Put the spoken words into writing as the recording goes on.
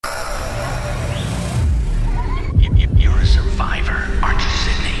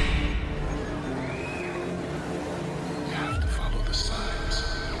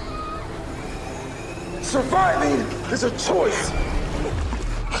Surviving is a choice.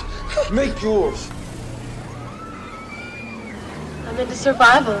 Make yours. I'm into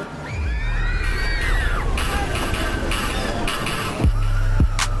survival.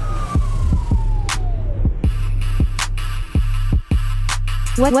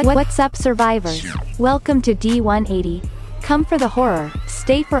 What's up, survivors? Welcome to D180. Come for the horror,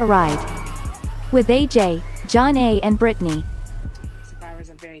 stay for a ride. With AJ, John A, and Brittany. Survivors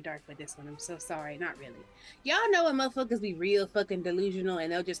are very dark with this one. I'm so sorry. Not really. Y'all know when motherfuckers be real fucking delusional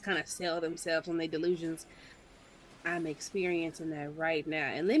and they'll just kind of sell themselves on their delusions. I'm experiencing that right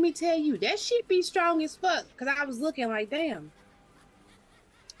now. And let me tell you, that shit be strong as fuck. Because I was looking like, damn.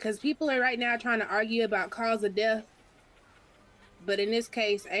 Because people are right now trying to argue about cause of death. But in this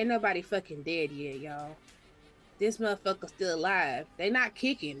case, ain't nobody fucking dead yet, y'all. This motherfucker's still alive. They not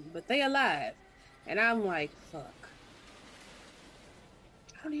kicking, but they alive. And I'm like, fuck.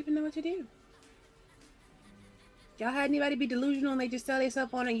 I don't even know what to do. Y'all had anybody be delusional and they just sell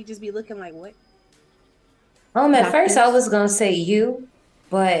themselves on it and you just be looking like, what? At first I was gonna say you,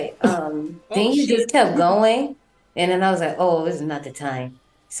 but then you just kept going, and then I was like, oh, this is not the time.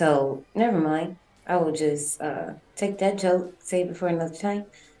 So never mind. I will just take that joke, save it for another time.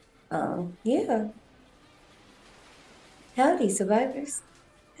 Yeah. Howdy, survivors.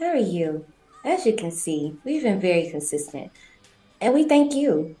 How are you? As you can see, we've been very consistent, and we thank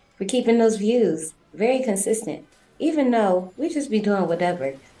you for keeping those views very consistent, even though we just be doing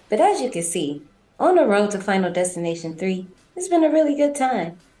whatever. But as you can see, on the road to Final Destination 3, it's been a really good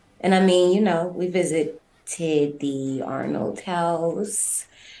time. And I mean, you know, we visited the Arnold house.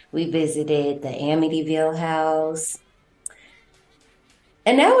 We visited the Amityville house.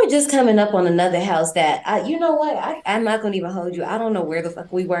 And now we're just coming up on another house that, you know what? I'm not going to even hold you. I don't know where the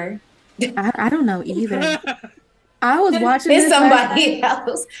fuck we were. I don't know either. I was watching this somebody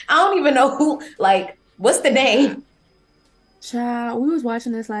else. I don't even know who, like, what's the name? Child, we was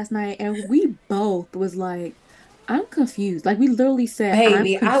watching this last night and we both was like, I'm confused. Like we literally said,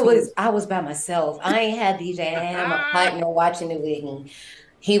 baby, I was by myself. I ain't had DJ. I ain't had my partner watching it with me.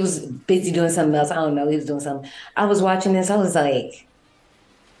 He was busy doing something else. I don't know. He was doing something. I was watching this. I was like,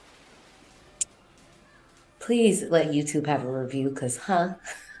 please let YouTube have a review, because, I'm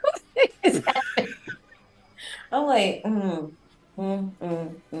like,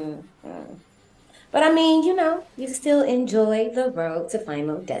 But I mean, you know, you still enjoy the road to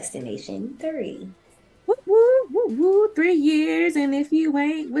Final Destination 3. Woo, woo, woo, woo, 3 years, and if you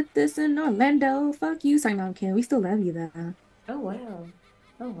ain't with us in Orlando, fuck you. Sorry, Mom Kim, we still love you though. Oh wow.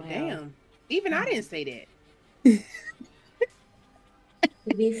 Oh wow. Damn. Even I didn't say that.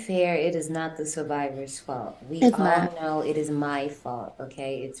 To be fair, it is not the survivor's fault. It's all know it is my fault,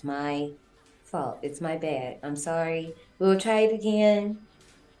 okay? It's my fault. It's my bad. I'm sorry. We will try it again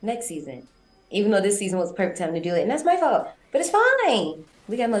next season. Even though this season was the perfect time to do it. And that's my fault. But it's fine.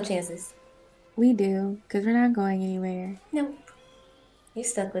 We got no chances. We do, because we're not going anywhere. Nope. You're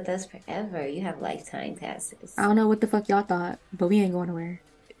stuck with us forever. You have lifetime passes. I don't know what the fuck y'all thought, but we ain't going nowhere.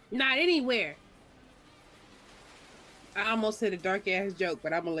 Not anywhere. I almost said a dark ass joke,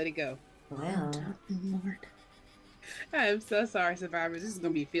 but I'm gonna let it go. Wow. Oh, Lord. I'm so sorry, survivors. This is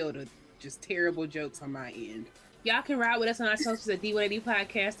gonna be filled with just terrible jokes on my end. Y'all can ride with us on our socials at D180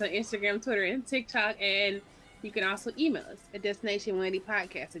 Podcast on Instagram, Twitter, and TikTok. And you can also email us at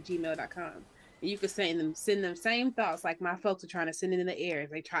destination180podcast@gmail.com. And you can send them same thoughts like my folks are trying to send it in the air as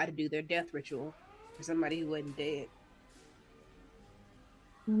they try to do their death ritual for somebody who wasn't dead.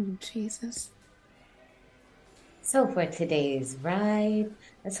 Oh, Jesus. So for today's ride,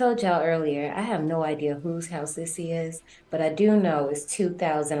 I told y'all earlier, I have no idea whose house this is, but I do know it's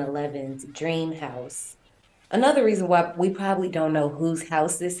 2011's Dream House. Another reason why we probably don't know whose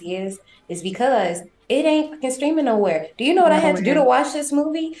house this is because it ain't fucking streaming nowhere. Do you know what I had to do to watch this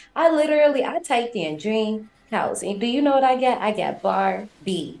movie? I typed in Dream House. And do you know what I got? I got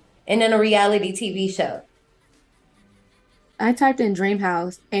Barbie. And then a reality TV show. I typed in Dream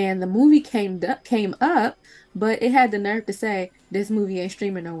House and the movie came up, but it had the nerve to say, this movie ain't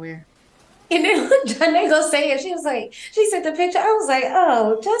streaming nowhere. And then Janae go say it. She was like, she sent the picture. I was like,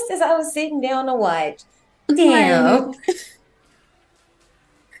 oh, just as I was sitting down to watch. Damn.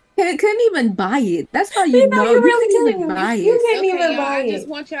 Couldn't even buy it. That's how you know you really couldn't even buy it. You can't even buy it. I just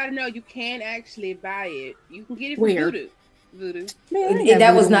want y'all to know you can actually buy it. You can get it from Voodoo. Man,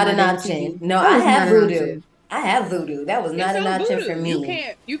 that was not an option. No, I have Voodoo. That was not an option for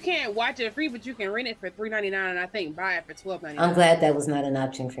me. You can't watch it free, but you can rent it for $3.99 and I think buy it for $12.99. I'm glad that was not an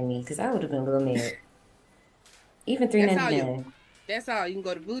option for me because I would have been a little mad. Even $3.99. That's all. You can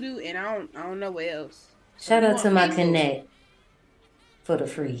go to Voodoo and I don't know where else. Shout out to my Connect for the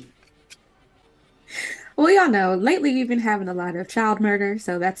free. Well, y'all know, lately we've been having a lot of child murder,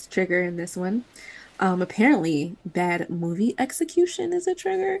 so that's a trigger in this one. Apparently, bad movie execution is a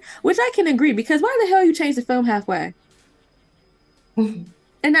trigger, which I can agree because why the hell you change the film halfway? And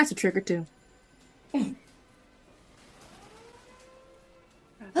that's a trigger too. I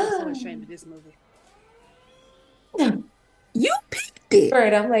feel so ashamed of this movie. You picked it.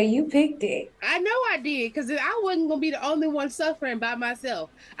 Right, I'm like, you picked it. I know I did, because I wasn't gonna be the only one suffering by myself.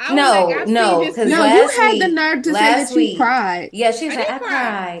 I No, was like, I've no, seen this. because No, last you had week, the nerve to say last that you week, cried. yeah, she was I like, did I cry.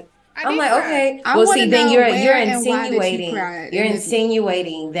 cried. I I'm did like, cry. okay. I Well, wanna see, then know you're where and why that you insinuating, cried you're in this.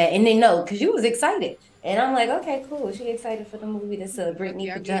 insinuating that, and then no, because you was excited, and I'm like, okay, cool. She excited for the movie to celebrate me,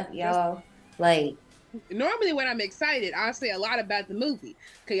 Y'all for get- y'all. Like, Normally, when I'm excited, I'll say a lot about the movie.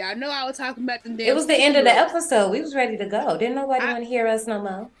 Cause y'all know I was talking about them damn. it was the end of the 6-year-olds. episode. We was ready to go. Didn't nobody want to hear us no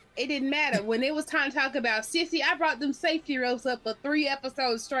more. It didn't matter. When it was time to talk about Sissy, I brought them safety ropes up for 3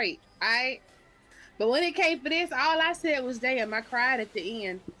 episodes straight. Alright? But when it came for this, all I said was, damn, I cried at the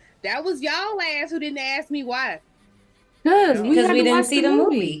end. That was y'all ass who didn't ask me why. Because we Because had we to didn't watch see the the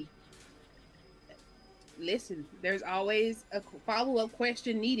movie. movie. Listen, there's always a follow-up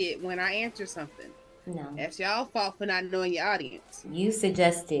question needed when I answer something. No, That's y'all fault for not knowing your audience. you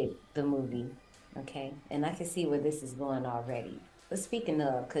suggested the movie, okay, and I can see where this is going already. But speaking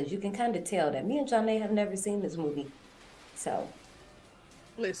of, because you can kind of tell that me and Johnny have never seen this movie, so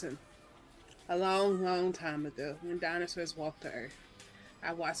Listen, a long, long time ago, when dinosaurs walked the earth,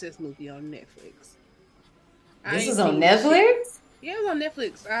 I watched this movie on Netflix. this is on Netflix. Yeah, it was on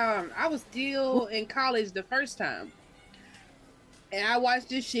Netflix. I was still in college the first time, and I watched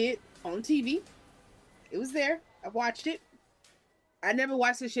this shit on TV. It was there. I watched it. I never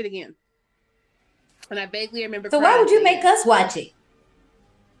watched this shit again, and I vaguely remember. So why would you make us watch it?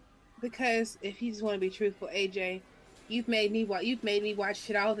 Because if you just want to be truthful, AJ, you've made me watch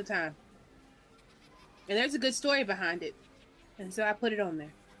shit all the time, and there's a good story behind it, and so I put it on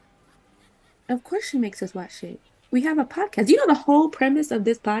there. Of course she makes us watch shit. We have a podcast. You know the whole premise of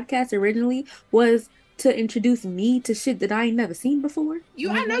this podcast originally was to introduce me to shit that I ain't never seen before.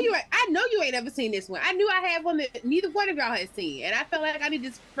 I know you ain't ever seen this one. I knew I had one that neither one of y'all had seen, and I felt like I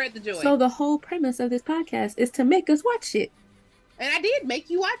needed to spread the joy. So the whole premise of this podcast is to make us watch shit. And I did make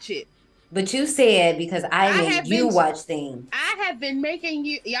you watch it. But you said because I made you watch things. I have been making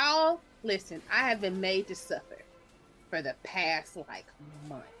y'all listen. I have been made to suffer for the past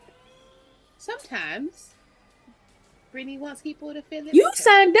month. Sometimes Brittany wants people to feel it. You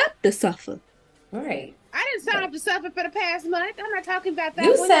signed up to suffer. Right. I didn't sign up to suffer for the past month. I'm not talking about that.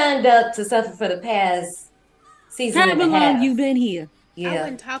 You signed up to suffer for the past season and a half. How long you been here? Yeah. I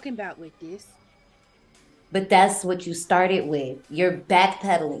wasn't talking about with this. But that's what you started with. You're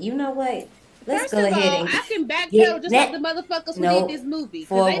backpedaling. You know what? Let's go ahead and I can backpedal just like the motherfuckers who did this movie.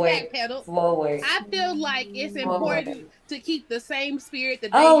 Because they backpedaled. Forward. I feel like it's important to keep the same spirit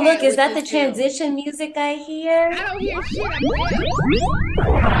that they Oh, had look, is with that the this film. transition music I hear? I don't hear shit.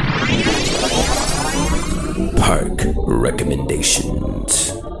 Park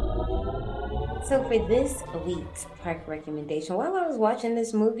recommendations. So for this week's park recommendation, while I was watching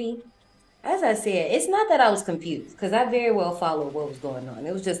this movie, as I said, it's not that I was confused because I very well followed what was going on.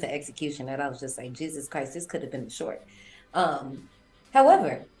 It was just the execution that I was just like, Jesus Christ, this could have been short.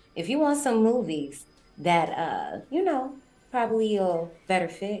 However, if you want some movies that, probably you'll better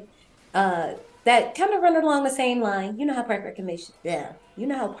fit, that kind of run along the same line, you know how park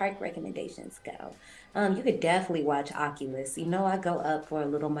recommendations go. You could definitely watch Oculus. You know I go up for a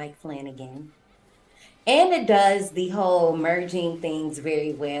little Mike Flanagan. And it does the whole merging things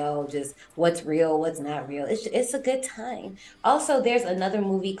very well, just what's real, what's not real. It's a good time. Also, there's another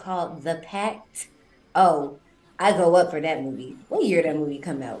movie called The Pact. Oh, I go up for that movie. What year did that movie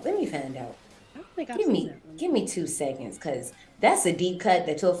come out? Let me find out. I don't think I've seen that one. Give me 2 seconds, because that's a deep cut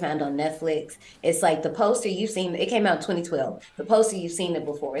that you'll find on Netflix. It's like the poster you've seen. It came out in 2012. The poster you've seen it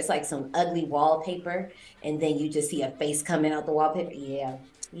before. It's like some ugly wallpaper, and then you just see a face coming out the wallpaper. Yeah.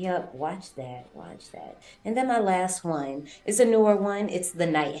 Yep, watch that. And then my last one is a newer one. It's The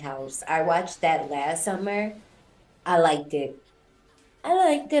Night House. I watched that last summer. I liked it.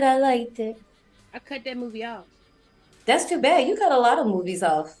 I cut that movie off. That's too bad. You cut a lot of movies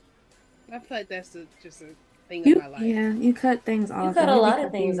off. I feel like that's just a thing in my life. Yeah, you cut things off. You cut a lot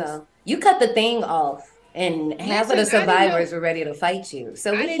of things off. You cut the thing off. And half of the survivors were ready to fight you.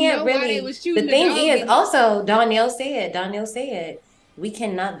 So we can't really. The thing is, also, Donnell said, we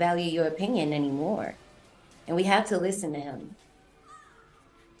cannot value your opinion anymore. And we have to listen to him.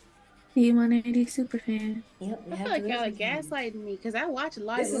 D180 superfan. Yep, I feel like y'all are gaslighting me because I watch a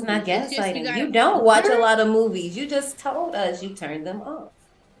lot of movies. This is not gaslighting. You don't watch a lot of movies. You just told us you turned them off.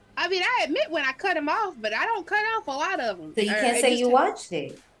 I mean, I admit when I cut them off, but I don't cut off a lot of them. So you can't say you watched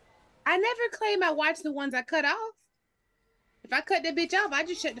it. I never claim I watched the ones I cut off. If I cut that bitch off, I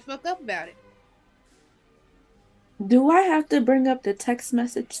just shut the fuck up about it. Do I have to bring up the text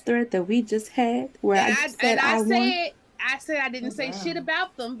message thread that we just had where I said I didn't say shit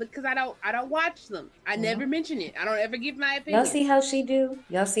about them because I don't watch them. I never mention it. I don't ever give my opinion. Y'all see how she do?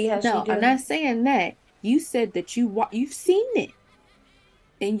 Y'all see how she do? No, I'm not saying that. You said that you've seen it.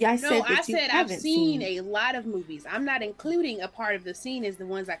 And I said I've seen a lot of movies. I'm not including a part of the scene as the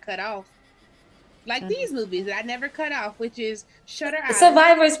ones I cut off. Like these movies that I never cut off, which is Shutter Island.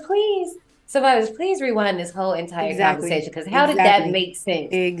 Survivors, please rewind this whole entire conversation because how did that make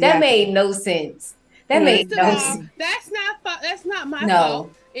sense? That made no sense. That made no sense. That's not my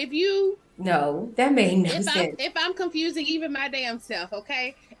fault. That made no sense. If I'm confusing even my damn self,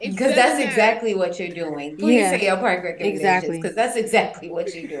 okay? Because that's exactly what you're doing. Please say your park recommendations because that's exactly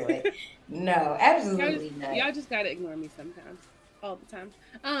what you're doing. No, absolutely not. Y'all just gotta ignore me sometimes. All the time.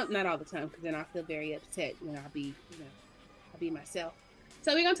 Not all the time, because then I'll feel very upset when I'll be myself.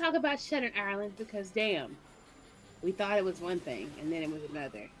 So we're gonna talk about Shutter Island because damn, we thought it was one thing and then it was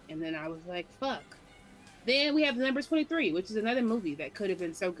another. And then I was like, fuck. Then we have Number 23, which is another movie that could have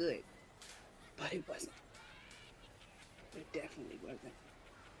been so good. But it wasn't. It definitely wasn't.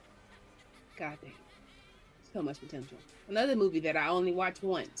 God damn. So much potential. Another movie that I only watched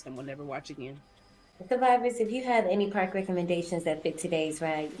once and will never watch again. Survivors, if you have any park recommendations that fit today's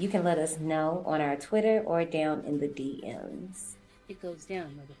ride, you can let us know on our Twitter or down in the DMs. It goes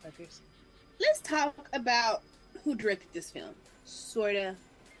down, motherfuckers. Let's talk about who directed this film. Sorta,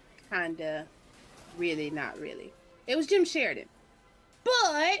 kinda, really, not really. It was Jim Sheridan.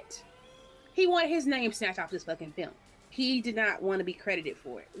 But he wanted his name snatched off this fucking film. He did not want to be credited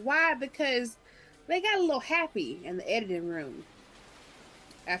for it. Why? Because they got a little happy in the editing room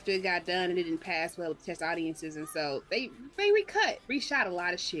after it got done and it didn't pass well with test audiences, and so they reshot a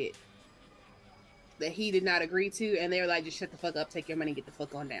lot of shit that he did not agree to, and they were like, just shut the fuck up, take your money, get the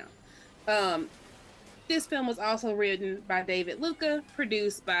fuck on down. This film was also written by David Luca,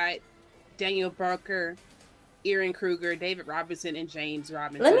 produced by Daniel Barker, Erin Kruger, David Robinson, and James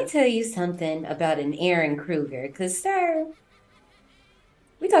Robinson. Let me tell you something about an Erin Kruger, because, sir,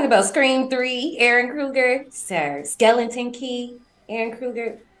 we talk about Scream 3, Erin Kruger, sir. Skeleton Key, Erin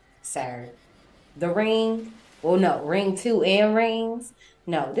Kruger, sir. The Ring, well, no, Ring 2 and Rings.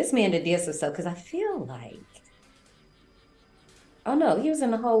 No, this man did some stuff, because I feel like, oh no, he was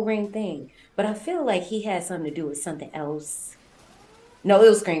in the whole Ring thing, but I feel like he had something to do with something else. No, it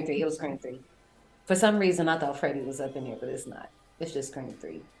was Scream 3, For some reason, I thought Freddy was up in there, but it's not. It's just Scream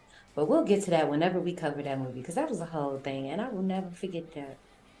 3. But we'll get to that whenever we cover that movie, because that was a whole thing, and I will never forget that.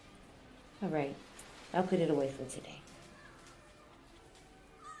 All right. I'll put it away for today.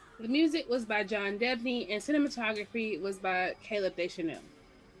 The music was by John Debney, and cinematography was by Caleb Deschanel.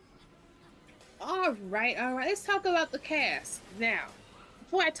 All right. Let's talk about the cast. Now,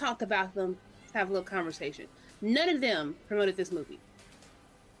 before I talk about them, let's have a little conversation. None of them promoted this movie.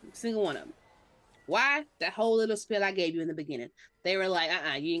 Single one of them. Why? That whole little spiel I gave you in the beginning. They were like,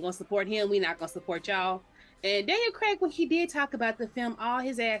 you ain't gonna support him, we not gonna support y'all. And Daniel Craig, when he did talk about the film, all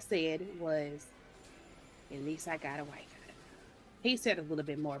his ass said was, at least I got a white guy. He said a little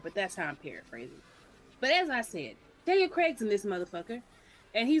bit more, but that's how I'm paraphrasing. But as I said, Daniel Craig's in this motherfucker,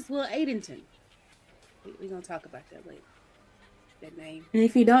 and he's Will Adenton. We're gonna talk about that later. That name. And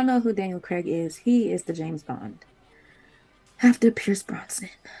if you don't know who Daniel Craig is, he is the James Bond. After Pierce Brosnan.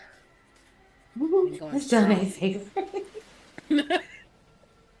 That's Johnny's favorite.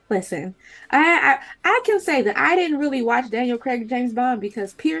 Listen, I can say that I didn't really watch Daniel Craig James Bond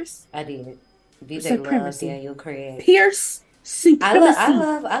because Pierce. I did. DJ loves Daniel Craig. Pierce supremacy.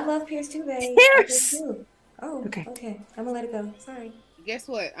 I love Pierce too, babe. Pierce. Too. Oh, okay. I'm gonna let it go. Sorry. Guess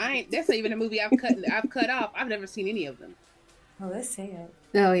what? That's not even a movie I've cut off. I've never seen any of them. Oh, that's sad.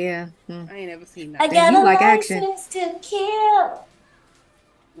 Oh yeah. I ain't never seen that. I got a license to kill.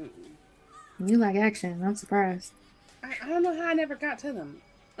 You like action? I'm surprised. I don't know how I never got to them.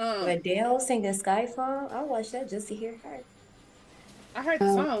 Adele singing Skyfall. I watched that just to hear her. I heard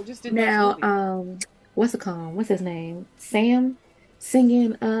the song, just didn't know the movie. What's it called? What's his name? Sam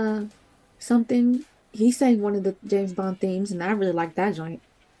singing something. He sang one of the James Bond themes, and I really liked that joint.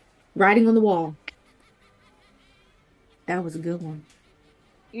 Writing on the Wall. That was a good one.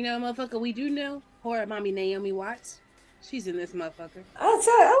 You know, motherfucker, we do know horror mommy Naomi Watts. She's in this motherfucker. I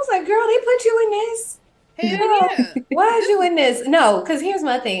was like, girl, they put you in this? Hell yeah. Why is you in this? No, because here's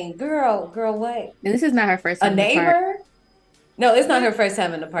my thing. Girl, what? And this is not her first time. A neighbor? No, it's not her first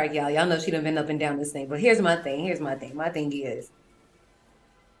time in the park, y'all. Y'all know she done been up and down this thing. But here's my thing. My thing is,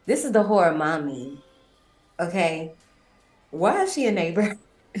 This is the horror mommy. Okay. Why is she a neighbor?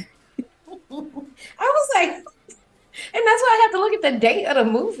 I was like, and that's why I had to look at the date of the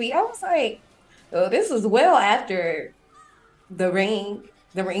movie. I was like, oh, this was well after the Ring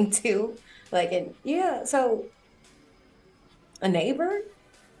 2. Like, and yeah, so a neighbor?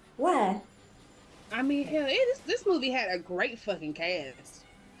 Why? I mean, hell, this movie had a great fucking cast.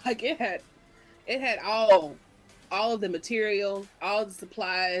 Like it had all of the material, all the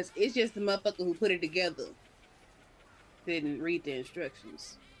supplies. It's just the motherfucker who put it together didn't read the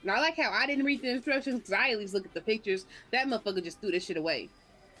instructions. Now, I like how I didn't read the instructions because I at least look at the pictures. That motherfucker just threw this shit away.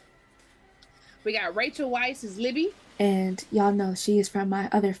 We got Rachel Weisz as Libby. And y'all know she is from my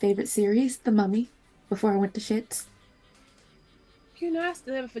other favorite series, The Mummy, before I went to shits. You know, I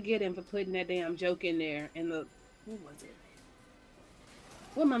still never forget him for putting that damn joke in there. And what was it?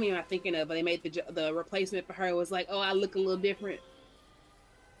 What mummy am I thinking of? But they made the replacement for her was like, oh, I look a little different.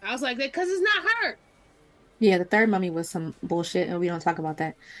 I was like, that because it's not her. Yeah, the third mummy was some bullshit, and we don't talk about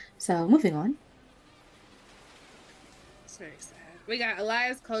that. So, moving on. It's very sad. We got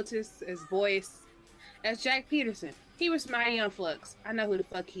Elias Cotis as Boyce, as Jack Peterson. He was my Young Flux. I know who the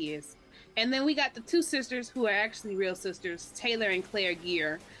fuck he is. And then we got the two sisters who are actually real sisters, Taylor and Claire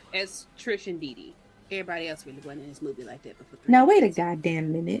Gear, as Trish and Dee Dee. Everybody else really wasn't in this movie like that before. Now, wait a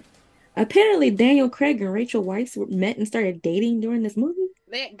goddamn minute. Apparently, Daniel Craig and Rachel Weisz met and started dating during this movie?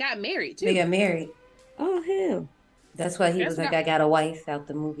 They got married, too. They got married. Oh, hell. That's why he was like, I got a wife out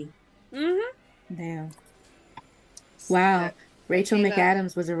the movie. Mm-hmm. Damn. Wow. Rachel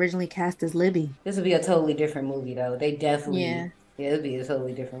McAdams was originally cast as Libby. This would be a totally different movie, though. They definitely... Yeah. Yeah, it would be a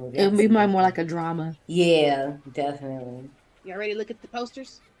totally different movie. It would be more like a drama. Yeah, definitely. Y'all ready to look at the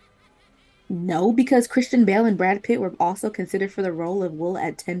posters? No, because Christian Bale and Brad Pitt were also considered for the role of Will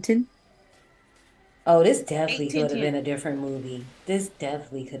Attenton. Oh, this definitely could have been a different movie. This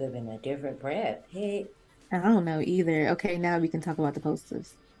definitely could have been a different Brad Pitt. I don't know either. Okay, now we can talk about the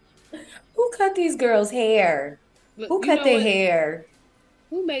posters. Who cut these girls' hair? Look, who cut their hair?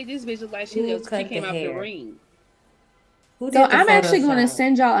 Who made this bitch look like she came out the ring? So I'm actually going to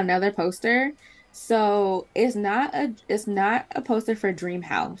send y'all another poster. So it's not a poster for Dream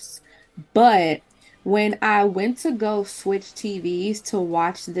House, but when I went to go switch TVs to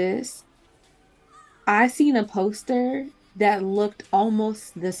watch this, I seen a poster that looked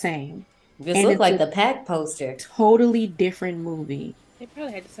almost the same. This looked like the Pack poster. Totally different movie. It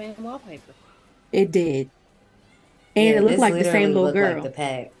probably had the same wallpaper. It did, and it looked like the same little girl. Like the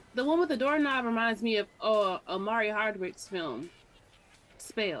Pack. The one with the doorknob reminds me of Amari Hardwick's film,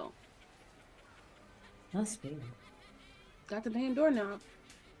 Spell. Not Spell. Got the damn doorknob.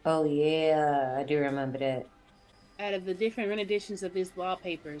 Oh, yeah. I do remember that. Out of the different renditions of his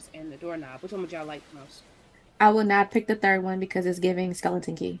wallpapers and the doorknob, which one would y'all like the most? I will not pick the third one because it's giving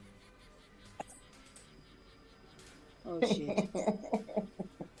Skeleton Key. Oh, shit.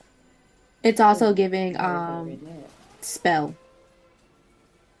 It's also giving Spell.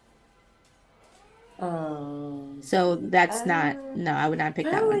 So that's not. No, I would not pick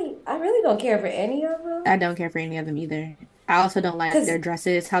that one. I really don't care for any of them. I don't care for any of them either. I also don't like their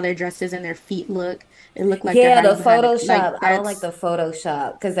dresses, how their dresses and their feet look. It looked like the Photoshop. I don't like the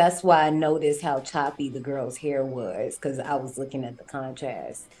Photoshop because that's why I noticed how choppy the girl's hair was because I was looking at the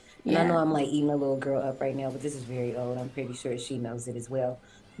contrast. And I know I'm like eating a little girl up right now, but this is very old. I'm pretty sure she knows it as well.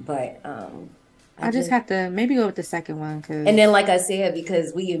 But I just have to maybe go with the second one. And then, like I said,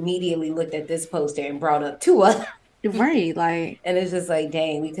 because we immediately looked at this poster and brought up two others. Right, like. And it's just like,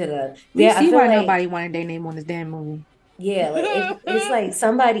 dang, we could have. We see why nobody wanted their name on this damn movie. Yeah, like it's like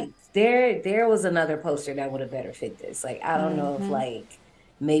somebody, there was another poster that would have better fit this. Like, I don't know if like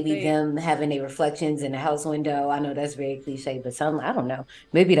maybe them having their reflections in the house window. I know that's very cliche, but I don't know.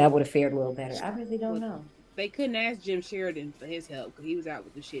 Maybe that would have fared a little better. I really don't know. They couldn't ask Jim Sheridan for his help because he was out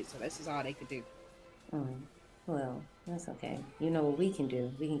with the shit, so this is all they could do. Well, that's okay. You know what we can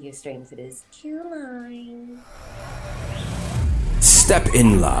do? We can get straight into this queue line. Step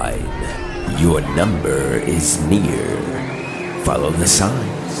in line. Your number is near. Follow the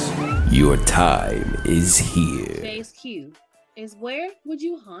signs. Your time is here. Today's cue is where would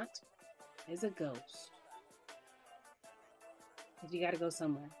you haunt as a ghost? Because you got to go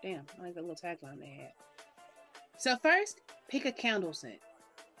somewhere. Damn, I like the little tagline they had. So first, pick a candle scent.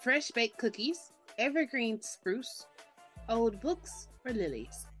 Fresh baked cookies, evergreen spruce, old books, or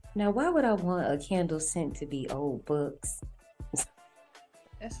lilies. Now, why would I want a candle scent to be old books?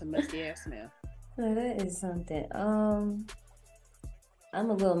 That's a musty ass smell. No, that is something. I'm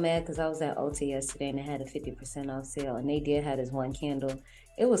a little mad because I was at Ulta yesterday and they had a 50% off sale, and they did have this one candle.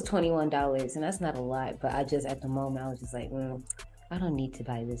 It was $21, and that's not a lot, but I just at the moment I was just like, I don't need to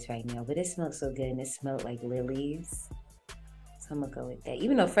buy this right now, but it smells so good and it smelled like lilies. So I'm gonna go with that.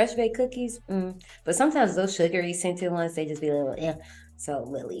 Even though fresh baked cookies, but sometimes those sugary scented ones, they just be a little, So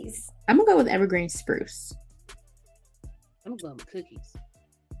lilies. I'm gonna go with evergreen spruce. I'm going with cookies.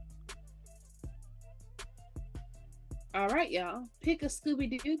 All right, y'all. Pick a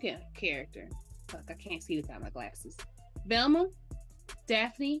Scooby-Doo character. Fuck, I can't see without my glasses. Velma,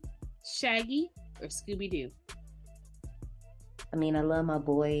 Daphne, Shaggy, or Scooby-Doo? I mean, I love my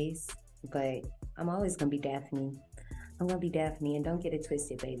boys, but I'm always gonna be Daphne. I'm gonna be Daphne, and don't get it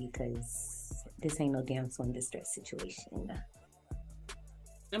twisted, baby, because this ain't no damsel in distress situation.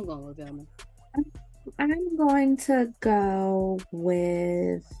 I'm going with Velma. I'm going to go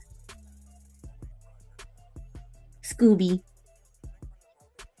with Scooby.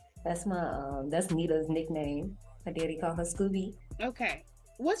 That's Nita's nickname. My daddy called her Scooby. Okay.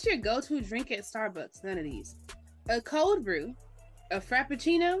 What's your go-to drink at Starbucks? None of these. A cold brew, a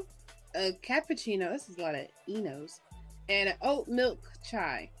frappuccino, a cappuccino. This is a lot of enos, and an oat milk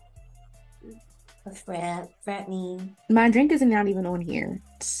chai. A frat me. My drink is not even on here,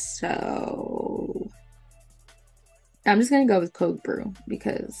 so I'm just gonna go with cold brew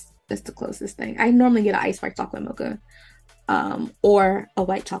because it's the closest thing. I normally get an iced white chocolate mocha, or a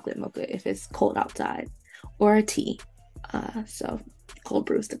white chocolate mocha if it's cold outside, or a tea. So cold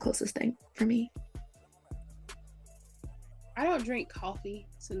brew is the closest thing for me. I don't drink coffee,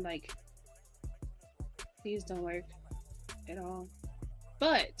 so like these don't work at all.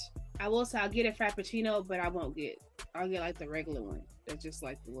 But I will say I'll get a frappuccino, but I'll get like the regular one. That's just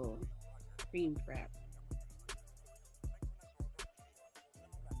like the little cream frap.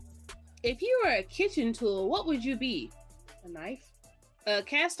 If you were a kitchen tool, what would you be? A knife? A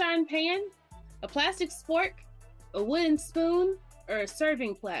cast iron pan? A plastic spork? A wooden spoon? Or a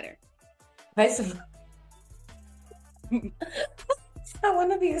serving platter? I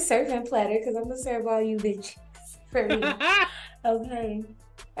want to be a serving platter because I'm going to serve all you bitches for me. Okay.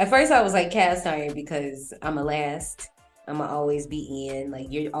 At first I was like cast iron because I'm a last. I'm going to always be in. Like,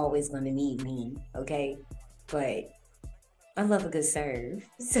 you're always going to need me. Okay? But I love a good serve.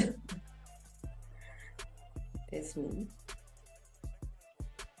 So that's me.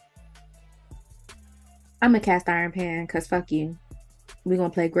 I'm a cast iron pan because fuck you. We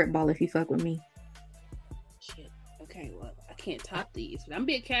gonna play grip ball if you fuck with me. Shit. Okay, well, I can't top these. But I'm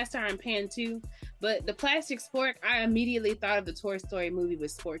be a cast iron pan too. But the plastic spork, I immediately thought of the Toy Story movie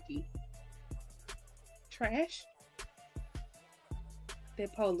with Sporky. Trash?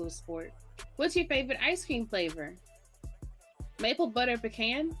 That poor little sport. What's your favorite ice cream flavor? Maple butter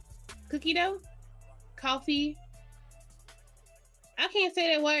pecan? Cookie dough? Coffee? I can't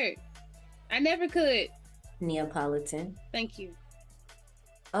say that word. I never could. Neapolitan. Thank you.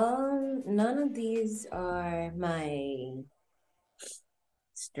 None of these are my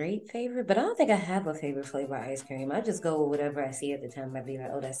straight favorite, but I don't think I have a favorite flavor of ice cream. I just go with whatever I see at the time. I'd be like,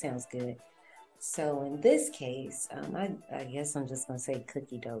 oh, that sounds good. So in this case, I guess I'm just gonna say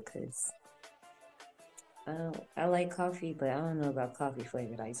cookie dough because I like coffee, but I don't know about coffee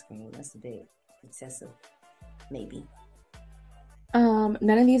flavored ice cream. That's a bit excessive, maybe.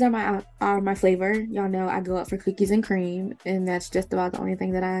 None of these are my flavor. Y'all know I go up for cookies and cream, and that's just about the only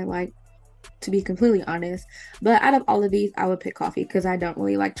thing that I like, to be completely honest. But out of all of these, I would pick coffee because I don't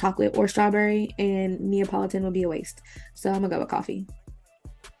really like chocolate or strawberry, and Neapolitan would be a waste. So I'm gonna go with coffee.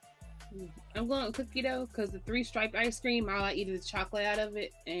 I'm going with cookie dough because the 3-striped ice cream, I like either the chocolate out of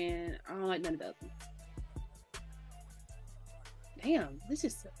it, and I don't like none of the others. Damn,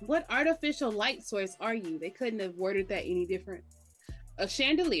 what artificial light source are you? They couldn't have worded that any different. A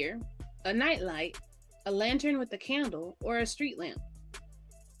chandelier, a nightlight, a lantern with a candle, or a street lamp?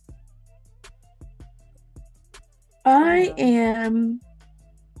 I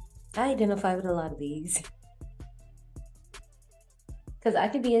identify with a lot of these. Because I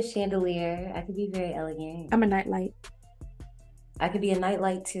could be a chandelier. I could be very elegant. I'm a nightlight. I could be a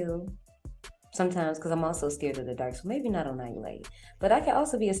nightlight too. Sometimes, because I'm also scared of the dark. So maybe not a nightlight. But I could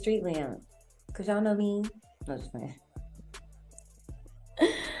also be a street lamp. Because y'all know me. No, just playing.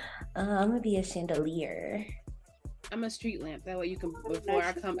 I'm going to be a chandelier. I'm a street lamp. That way you can, before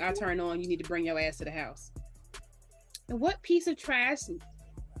I turn on, you need to bring your ass to the house. And what piece of trash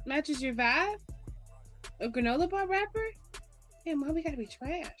matches your vibe? A granola bar wrapper? Damn, why we gotta be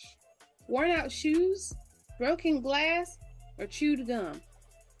trash? Worn out shoes? Broken glass? Or chewed gum?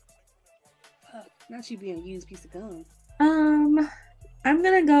 Fuck, not you being a used piece of gum. I'm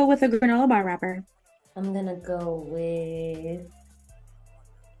gonna go with a granola bar wrapper. I'm gonna go with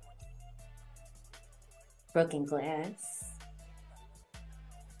broken glass.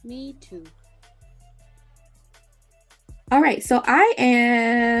 Me too. All right, so I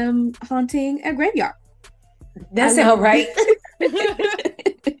am haunting a graveyard. That sounds right.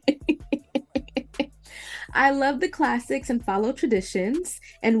 I love the classics and follow traditions.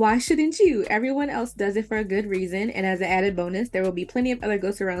 And why shouldn't you? Everyone else does it for a good reason. And as an added bonus, there will be plenty of other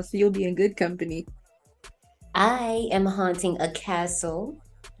ghosts around, so you'll be in good company. I am haunting a castle.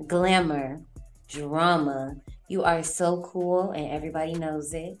 Glamour, drama. You are so cool and everybody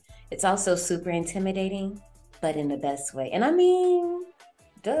knows it. It's also super intimidating, but in the best way. And I mean,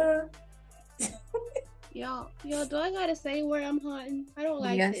 duh. Y'all, do I gotta say where I'm haunting? I don't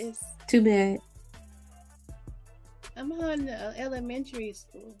like this. Too bad. I'm haunting elementary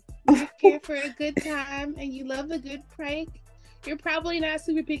school. You're here for a good time and you love a good prank. You're probably not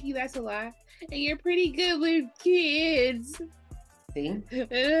super picky, that's a lie. And you're pretty good with kids. See?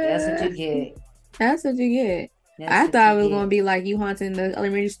 That's what you get. That's what you get. I thought it was going to be like you haunting the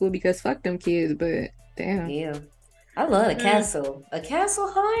elementary school because fuck them kids, but damn. Yeah. I love a castle. A castle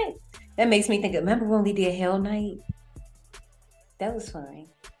haunt? That makes me think, remember when we did Hell Night? That was fine.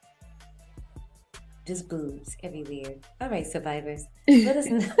 Just boobs everywhere. All right, survivors. Let us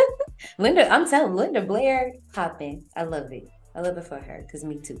know. Linda Blair hopping. I love it. I love it for her, because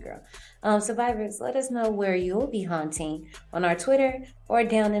me too, girl. Survivors, let us know where you'll be haunting on our Twitter or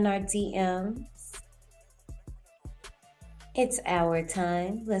down in our DMs. It's our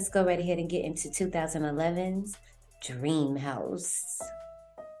time. Let's go right ahead and get into 2011's Dream House.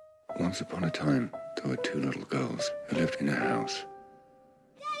 Once upon a time, there were two little girls who lived in a house.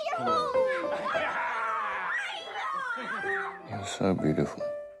 You're so beautiful.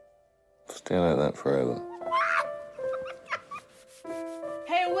 Stay like that forever.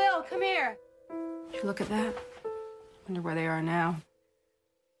 Hey, Will, come here. Did you look at that? Wonder where they are now.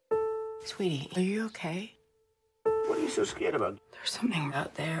 Sweetie, are you okay? What are you so scared about? There's something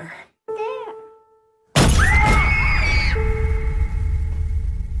out there.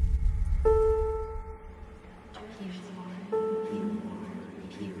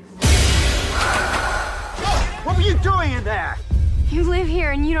 What were you doing in there? You live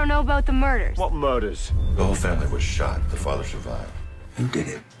here and you don't know about the murders. What murders? The whole family was shot. The father survived. Who did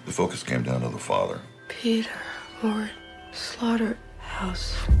it? The focus came down to the father. Peter, Lord,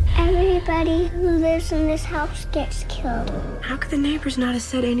 slaughterhouse. Everybody who lives in this house gets killed. How could the neighbors not have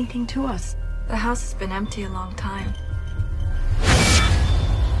said anything to us? The house has been empty a long time.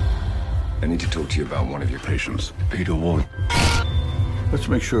 I need to talk to you about one of your patients, Peter Ward. Let's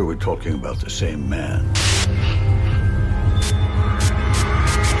make sure we're talking about the same man.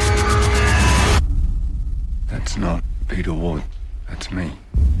 That's not Peter Ward. That's me.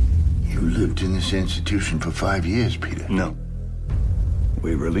 You lived in this institution for 5 years, Peter. No.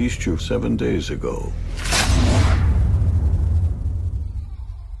 We released you 7 days ago.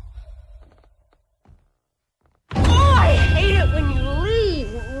 Oh, I hate it when you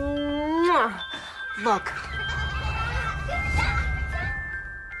leave. Look.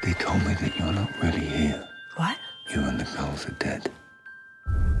 They told me that you're not really here. What? You and the girls are dead.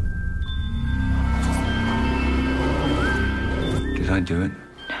 Did I do it?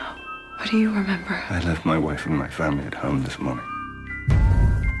 No. What do you remember? I left my wife and my family at home this morning.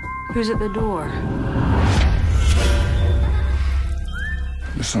 Who's at the door?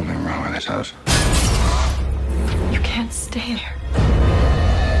 There's something wrong with this house. You can't stay there.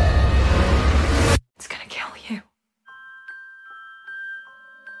 It's gonna kill you.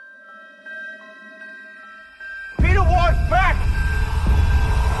 Peter Ward's back!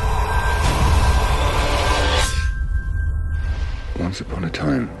 Once upon a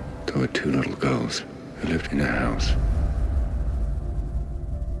time, there were two little girls who lived in a house.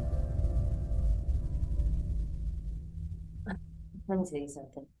 Let me tell you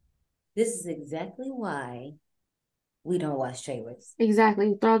something. This is exactly why we don't watch trailers.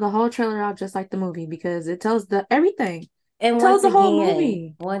 Exactly. Throw the whole trailer out just like the movie because it tells everything. And tells the whole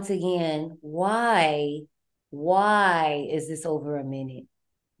movie. Once again, why is this over a minute?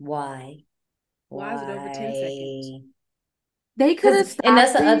 Why? Why is it over 10 seconds? They could have stopped. And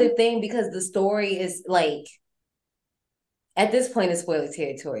that's the other thing, because the story is like, at this point, it's spoiler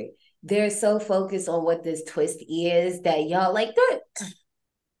territory. They're so focused on what this twist is that y'all like that.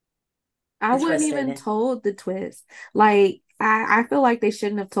 I wouldn't even told the twist. Like, I feel like they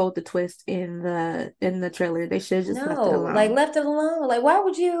shouldn't have told the twist in the trailer. They should have just left it alone. Like left it alone. Like, why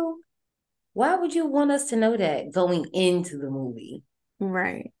would you want us to know that going into the movie?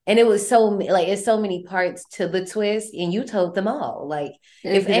 Right. And it was it's so many parts to the twist, and you told them all. Like,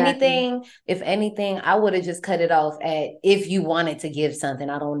 exactly. if anything, I would have just cut it off at, if you wanted to give something.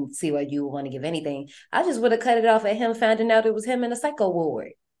 I don't see why you would want to give anything. I just would have cut it off at him finding out it was him in a psycho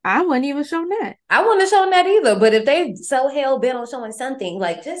ward. I wouldn't even show that. I wouldn't have shown that either. But if they so hell bent on showing something,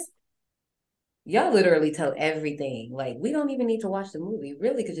 like just y'all literally tell everything. Like we don't even need to watch the movie.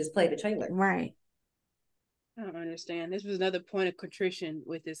 Really could just play the trailer. Right. I don't understand. This was another point of contrition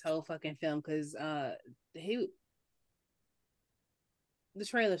with this whole fucking film because the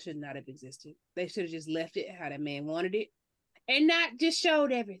trailer should not have existed. They should have just left it how that man wanted it and not just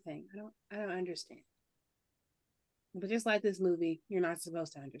showed everything. I don't understand. But just like this movie, you're not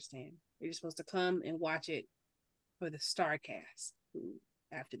supposed to understand. You're just supposed to come and watch it for the star cast who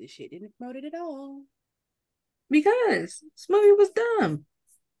after this shit didn't promote it at all. Because this movie was dumb.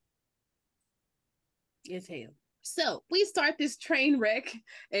 It's hell. So we start this train wreck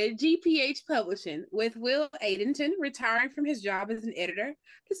at GPH Publishing with Will Adenton retiring from his job as an editor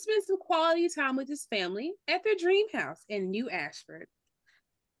to spend some quality time with his family at their dream house in New Ashford.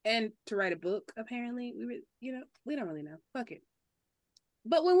 And to write a book, apparently. We don't really know. Fuck it.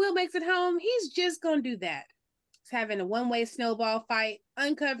 But when Will makes it home, he's just gonna do that. He's having a one-way snowball fight,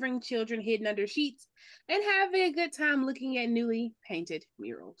 uncovering children hidden under sheets, and having a good time looking at newly painted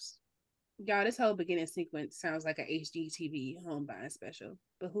murals. Y'all, this whole beginning sequence sounds like a HGTV home buying special.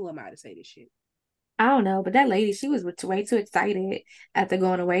 But who am I to say this shit? I don't know, but that lady, she was way too excited at the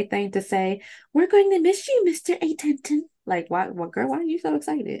going away thing to say, "We're going to miss you, Mr. Atenton." Like, why, girl, why are you so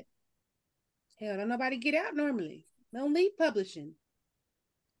excited? Hell, don't nobody get out normally. Don't leave publishing.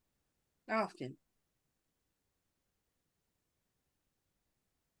 Often.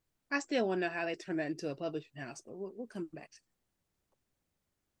 I still want to know how they turned that into a publishing house, but we'll come back to it.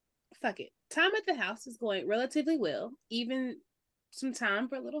 Fuck it. Time at the house is going relatively well, even some time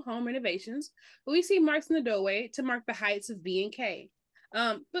for little home renovations. But we see marks in the doorway to mark the heights of B&K.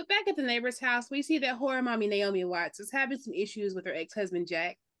 But back at the neighbor's house, we see that horror mommy Naomi Watts is having some issues with her ex-husband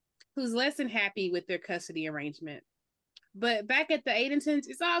Jack, who's less than happy with their custody arrangement. But back at the Adentons,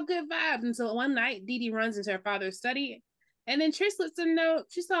 it's all good vibes until one night Dee Dee runs into her father's study, and then Trish lets them know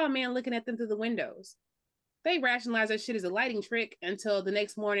she saw a man looking at them through the windows. They rationalize that shit as a lighting trick until the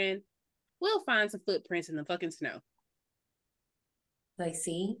next morning, Will find some footprints in the fucking snow. Like,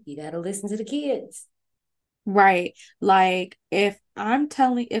 see, you gotta listen to the kids. Right. Like, if my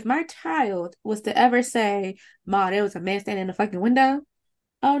child was to ever say, "Ma, there was a man standing in the fucking window,"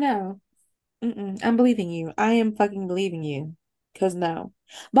 oh no. I'm believing you. I am fucking believing you. Cause no.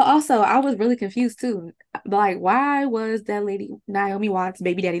 But also, I was really confused too. Like, why was that lady Naomi Watts'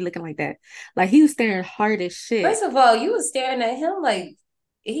 baby daddy looking like that? Like, he was staring hard as shit. First of all, you was staring at him like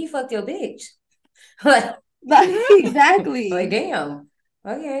he fucked your bitch. like exactly. Like, damn.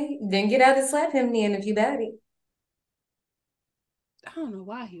 Okay. Then get out and slap him then if you daddy. I don't know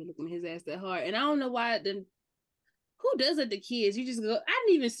why he was looking at his ass that hard. And I don't know why who does it to kids? You just go, I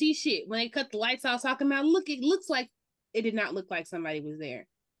didn't even see shit when they cut the lights off talking about it looks like it did not look like somebody was there.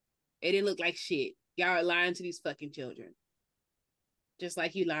 It didn't look like shit. Y'all are lying to these fucking children. Just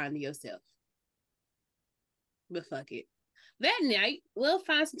like you lying to yourself. But fuck it. That night, Will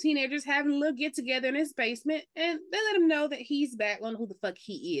finds some teenagers having a little get together in his basement, and they let him know that he's back. I don't know who the fuck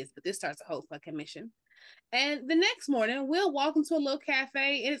he is, but this starts a whole fucking mission. And the next morning, Will walks into a little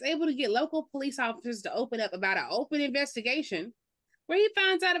cafe and is able to get local police officers to open up about an open investigation where he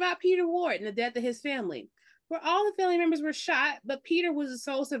finds out about Peter Ward and the death of his family, where all the family members were shot, but Peter was the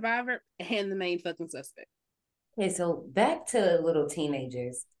sole survivor and the main fucking suspect. Okay, so back to little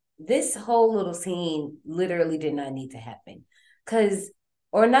teenagers. This whole little scene literally did not need to happen.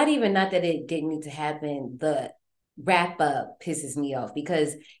 Not that it didn't need to happen, the wrap up pisses me off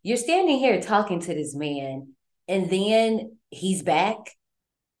because you're standing here talking to this man and then he's back.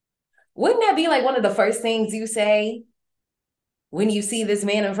 Wouldn't that be like one of the first things you say when you see this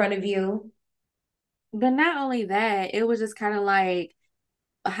man in front of you? But not only that, it was just kind of like,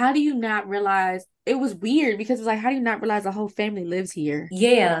 how do you not realize? It was weird because it's like, how do you not realize the whole family lives here?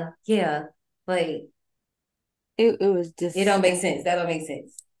 Yeah. Like, it was just, it don't make sense. That don't make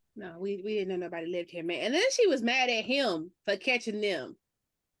sense. No, we didn't know nobody lived here, man. And then she was mad at him for catching them.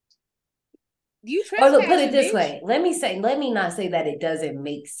 You look, put it this way. Let me not say that it doesn't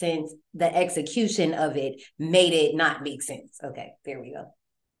make sense. The execution of it made it not make sense. Okay, there we go.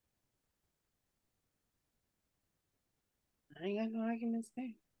 I ain't got no arguments there.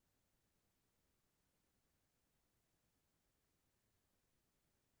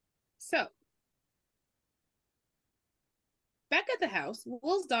 So, back at the house,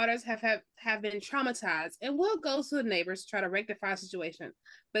 Will's daughters have been traumatized, and Will goes to the neighbors to try to rectify the situation.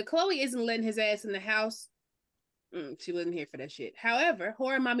 But Chloe isn't letting his ass in the house. She wasn't here for that shit. However,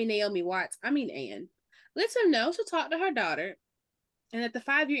 horror mommy Naomi Watts, Anne, lets him know she'll talk to her daughter, and that the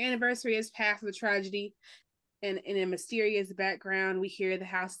 5-year anniversary has passed of the tragedy, And in a mysterious background, we hear the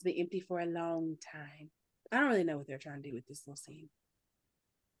house has been empty for a long time. I don't really know what they're trying to do with this little scene.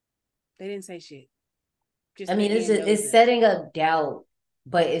 They didn't say shit. I mean, it's setting up doubt,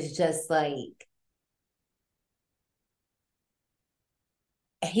 but it's just like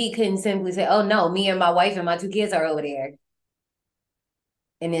he couldn't simply say, "Oh no, me and my wife and my 2 kids are over there,"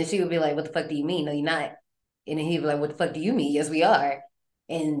 and then she would be like, "What the fuck do you mean? No, you're not." And then he'd be like, "What the fuck do you mean? Yes, we are."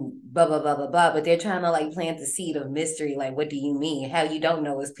 And blah blah blah blah blah. But they're trying to like plant the seed of mystery. Like, what do you mean? How you don't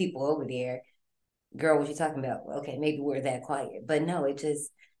know is people over there. Girl, what you talking about? Okay, maybe we're that quiet, but no, it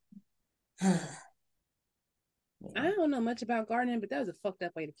just. I don't know much about gardening, but that was a fucked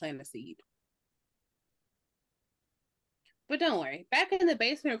up way to plant a seed. But don't worry. Back in the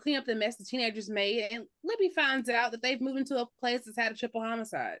basement, we're cleaning up the mess the teenagers made, and Libby finds out that they've moved into a place that's had a triple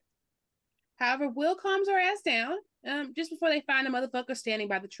homicide. However, Will calms her ass down just before they find a motherfucker standing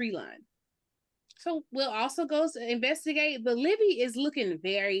by the tree line. So Will also goes to investigate, but Libby is looking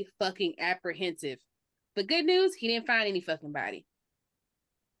very fucking apprehensive. But good news, he didn't find any fucking body.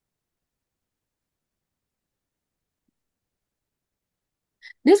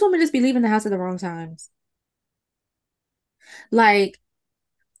 This woman just be leaving the house at the wrong times. Like,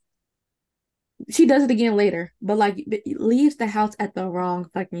 she does it again later, but like leaves the house at the wrong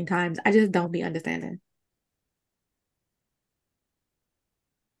fucking times. I just don't be understanding.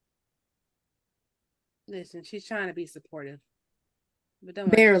 Listen, she's trying to be supportive, but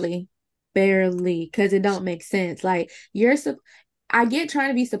don't barely, because it don't make sense. Like I get trying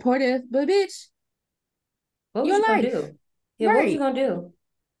to be supportive, but bitch, what was you gonna do? Yeah, right. What was you gonna do?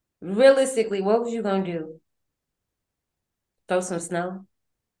 Realistically, what was you gonna do? Throw some snow?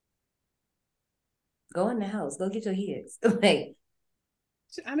 Go in the house. Go get your kids. Like,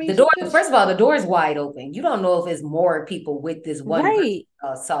 I mean, the door. First of all, the door is wide open. You don't know if it's more people with this one right.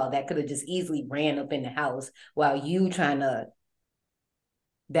 saw that could have just easily ran up in the house while you trying to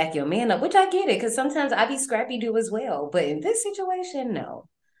back your man up. Which I get it, because sometimes I be scrappy do as well. But in this situation, no.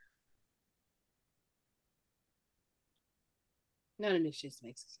 None of this just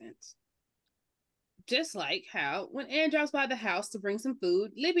makes sense. Just like how when Anne drops by the house to bring some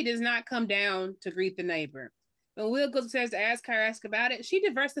food, Libby does not come down to greet the neighbor. When Will goes upstairs to ask about it, she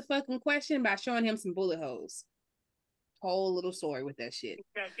diverts the fucking question by showing him some bullet holes. Whole little story with that shit.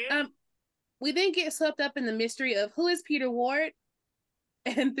 We then get swept up in the mystery of who is Peter Ward,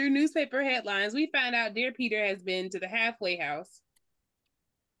 and through newspaper headlines, we find out dear Peter has been to the halfway house.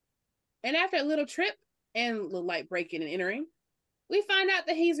 And after a little trip and a little light breaking and entering, we find out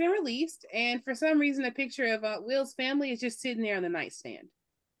that he's been released, and for some reason, a picture of Will's family is just sitting there on the nightstand.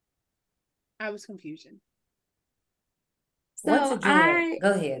 I was confusion. So once again,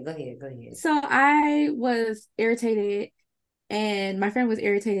 go ahead. So I was irritated, and my friend was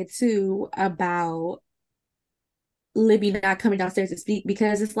irritated too about Libby not coming downstairs to speak,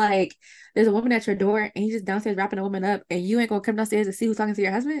 because it's like there's a woman at your door and he's just downstairs wrapping a woman up, and you ain't gonna come downstairs to see who's talking to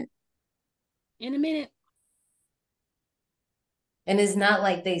your husband? In a minute. And it's not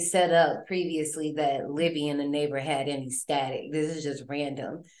like they set up previously that Libby and the neighbor had any static. This is just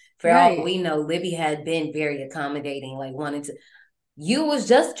random. For all we know, Libby had been very accommodating, like wanting to. You was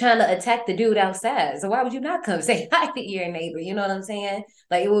just trying to attack the dude outside. So why would you not come say hi to your neighbor? You know what I'm saying?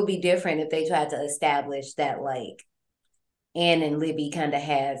 Like, it would be different if they tried to establish that, like, Anne and Libby kind of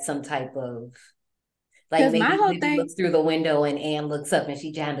had some type of, like, maybe Libby looks through the window and Anne looks up and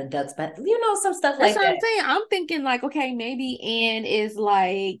she kind of ducks back. You know, some stuff like that. That's what I'm saying. I'm thinking like, okay, maybe Anne is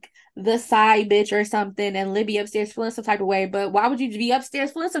like the side bitch or something, and Libby upstairs feeling some type of way. But why would you be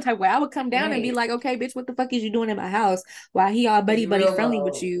upstairs feeling some type of way? I would come down and be like, okay, bitch, what the fuck is you doing in my house? Why he all buddy friendly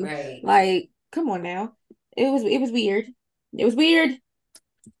with you? Right. Like, come on now. It was weird. It was weird.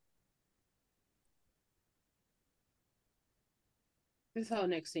 This whole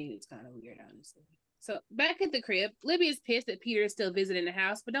next scene is kind of weird, honestly. So back at the crib, Libby is pissed that Peter is still visiting the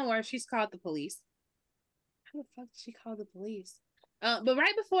house, but don't worry, she's called the police. How the fuck did she call the police? But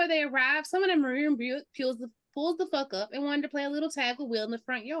right before they arrive, someone in Maroon pulls the fuck up and wanted to play a little tag with Will in the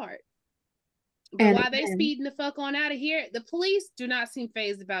front yard. But while they speeding the fuck on out of here, the police do not seem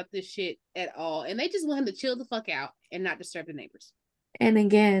fazed about this shit at all, and they just want him to chill the fuck out and not disturb the neighbors. And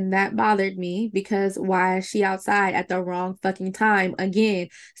again, that bothered me, because why is she outside at the wrong fucking time? Again,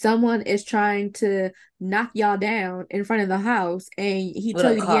 someone is trying to knock y'all down in front of the house, and he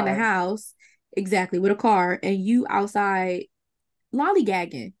told you to get in the house, exactly, with a car, and you outside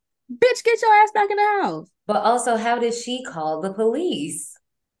lollygagging. Bitch, get your ass back in the house. But also, how did she call the police?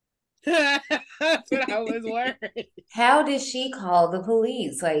 That's what I was worried. How did she call the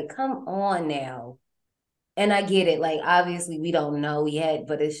police? Like, come on now. And I get it. Like, obviously, we don't know yet,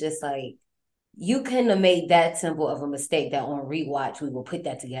 but it's just like, you couldn't have made that simple of a mistake that on rewatch we will put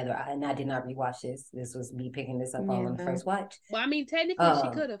that together. And I did not rewatch this. This was me picking this up all on the first watch. Well, I mean, technically she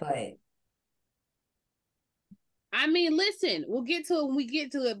could have. But I mean, listen, we'll get to it when we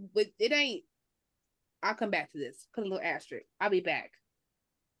get to it, but it ain't. I'll come back to this. Put a little asterisk. I'll be back.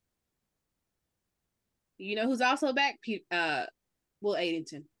 You know who's also back? Will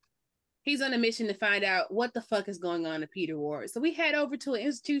Addington. He's on a mission to find out what the fuck is going on to Peter Ward. So we head over to an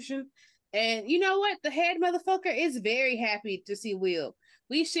institution, and you know what? The head motherfucker is very happy to see Will.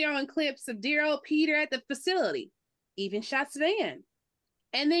 We share on clips of dear old Peter at the facility, even shots Van.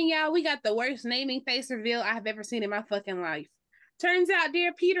 And then, y'all, we got the worst naming face reveal I've ever seen in my fucking life. Turns out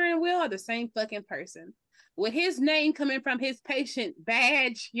dear Peter and Will are the same fucking person. With his name coming from his patient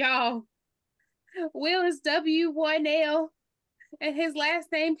badge, y'all. Will is W1L, and his last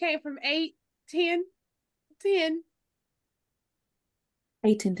name came from 810. 10.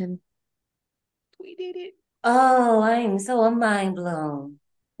 810. We did it. Oh, I'm so mind blown.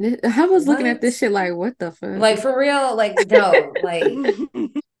 I was looking at this shit like, what the fuck? Like, for real? Like, no, like.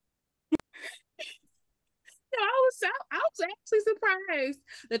 I was actually surprised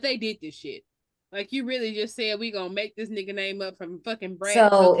that they did this shit. Like, you really just said we gonna make this nigga name up from fucking Brad.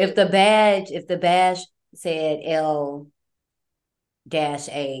 So if the badge said L-A,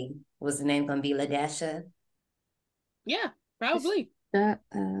 was the name gonna be LaDasha? Yeah, probably.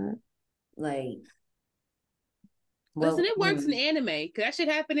 Like, well, listen, it works in anime because that shit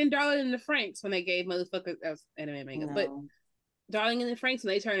happened in Darling in the Franxx when they gave motherfuckers that was anime manga, but Darling in the Franxx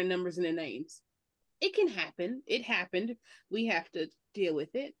when they turn the numbers into names. It can happen. It happened. We have to deal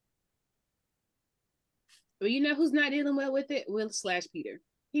with it. But you know who's not dealing well with it? Will/Peter.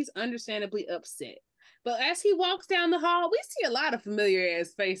 He's understandably upset. But as he walks down the hall, we see a lot of familiar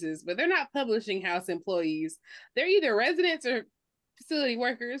ass faces, but they're not publishing house employees. They're either residents or facility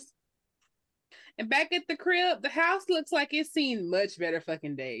workers. And back at the crib, the house looks like it's seen much better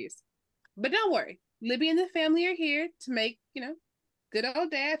fucking days. But don't worry. Libby and the family are here to make, good old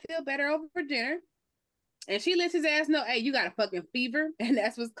dad feel better over dinner. And she lets his ass know, hey, you got a fucking fever, and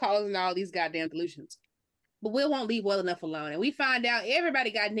that's what's causing all these goddamn delusions. But Will won't leave well enough alone. And we find out everybody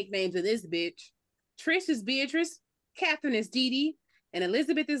got nicknames in this bitch. Trish is Beatrice, Catherine is Dee Dee, and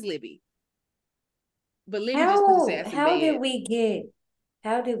Elizabeth is Libby. But Libby just put his ass in bed.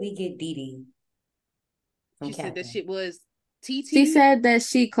 How did we get Dee Dee? She said that shit was TT. She said that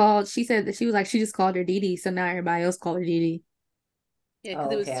she just called her Dee Dee, so now everybody else called her Dee Dee. Yeah,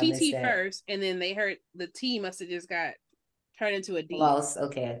 because it was TT first, and then they heard the T must have just got turned into a D. Lost.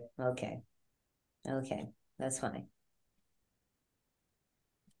 Okay. That's fine.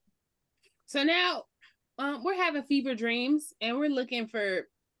 So now we're having fever dreams, and we're looking for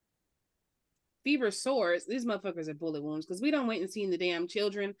fever sores. These motherfuckers are bullet wounds because we don't wait and see the damn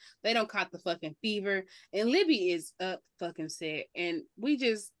children. They don't caught the fucking fever. And Libby is up fucking set. And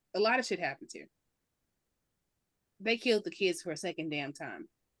a lot of shit happens here. They killed the kids for a second damn time.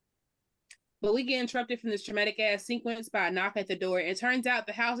 But we get interrupted from this traumatic ass sequence by a knock at the door. And it turns out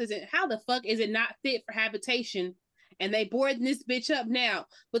the house how the fuck is it not fit for habitation? And they boarding this bitch up now.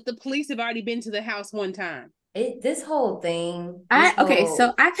 But the police have already been to the house one time. This whole thing.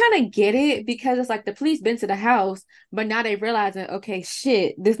 So I kind of get it because it's like the police been to the house, but now they realizing, okay,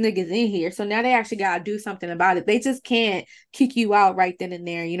 shit, this nigga's in here. So now they actually gotta do something about it. They just can't kick you out right then and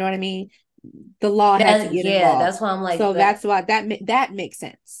there. You know what I mean? The law has to get involved. That's why I'm like. So that's why that makes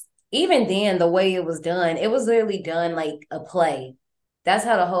sense. Even then, the way it was done, it was literally done like a play. That's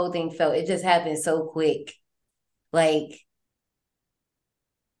how the whole thing felt. It just happened so quick. Like.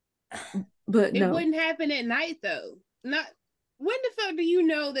 But it wouldn't happen at night though. Not when the fuck do you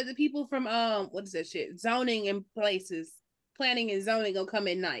know that the people from what is that shit? Zoning and places, planning and zoning gonna come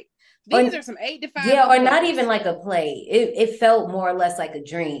at night. These are some 8 to 5. Yeah, or not even like a play. It felt more or less like a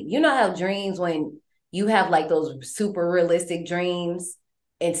dream. You know how dreams, when you have like those super realistic dreams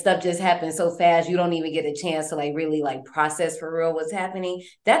and stuff just happens so fast, you don't even get a chance to like really like process for real what's happening.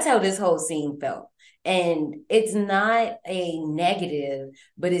 That's how this whole scene felt. And it's not a negative,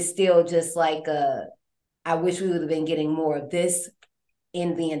 but it's still just like I wish we would have been getting more of this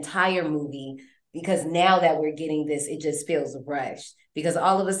in the entire movie, because now that we're getting this, it just feels rushed. Because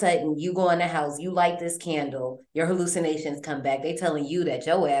all of a sudden you go in the house, you light this candle, your hallucinations come back. They telling you that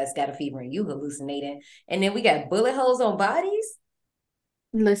your ass got a fever and you hallucinating. And then we got bullet holes on bodies.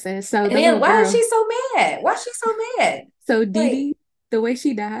 Listen, so and then why is she so mad? So Dee Dee, the way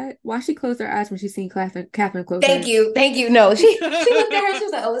she died, why she closed her eyes when she seen Catherine close Thank you. No, she looked at her, she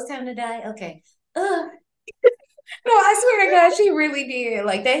was like, oh, it's time to die? Okay. No, I swear to God, she really did.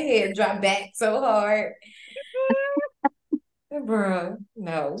 Like, that head dropped back so hard. Bruh,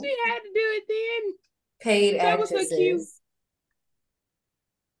 no. She had to do it then. Paid That was her cue. actresses.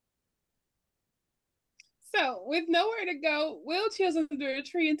 So, with nowhere to go, Will chills under a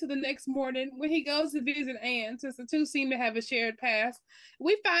tree until the next morning when he goes to visit Anne, since the two seem to have a shared past.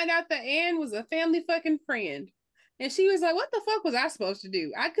 We find out that Anne was a family fucking friend. And she was like, what the fuck was I supposed to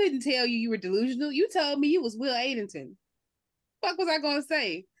do? I couldn't tell you were delusional. You told me you was Will Adenton. Fuck was I gonna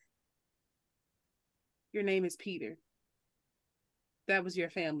say? Your name is Peter. That was your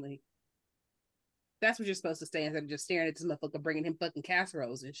family. That's what you're supposed to say instead of just staring at this motherfucker bringing him fucking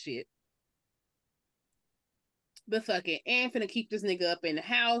casseroles and shit. But fuck it. Anne finna keep this nigga up in the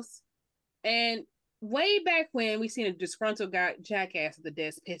house. And way back when, we seen a disgruntled guy, jackass at the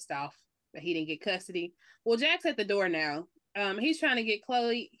desk, pissed off that he didn't get custody. Well, Jack's at the door now. He's trying to get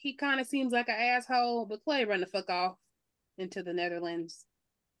Chloe. He kind of seems like an asshole, but Chloe run the fuck off into the Netherlands.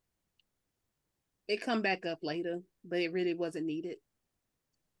 It come back up later, but it really wasn't needed.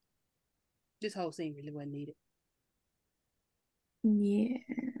 This whole scene really wasn't needed. Yeah.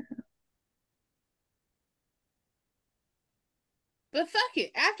 But fuck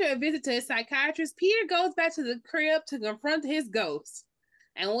it. After a visit to his psychiatrist, Peter goes back to the crib to confront his ghost.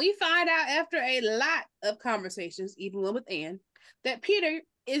 And we find out after a lot of conversations, even one with Anne, that Peter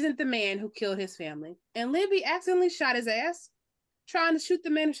isn't the man who killed his family. And Libby accidentally shot his ass, trying to shoot the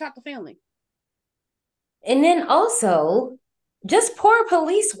man who shot the family. And then also, just poor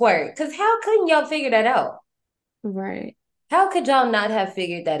police work. Because how couldn't y'all figure that out? Right. How could y'all not have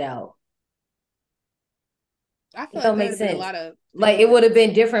figured that out? I feel like there would have been a lot of... Like, it would have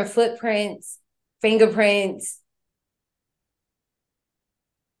been different footprints, fingerprints.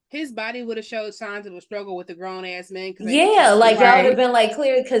 His body would have showed signs of a struggle with a grown-ass man. Yeah, like, y'all would have been, like,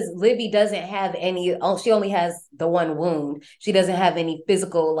 clear, because Libby doesn't have any... She only has the one wound. She doesn't have any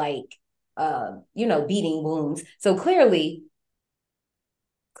physical, like, beating wounds. So clearly,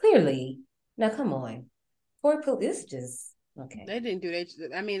 now come on. Poor police, just... Okay. They didn't do that.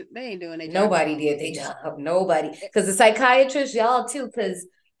 I mean, they ain't doing their job. Nobody did their job. Nobody. Because the psychiatrist, y'all too, because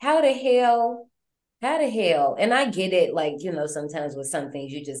how the hell? And I get it, like, sometimes with some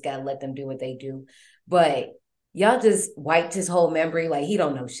things, you just got to let them do what they do. But y'all just wiped his whole memory. Like, he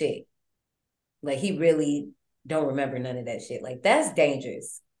don't know shit. Like, he really don't remember none of that shit. Like, that's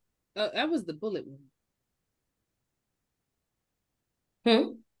dangerous. That was the bullet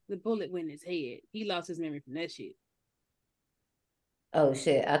wound. The bullet went in his head. He lost his memory from that shit. Oh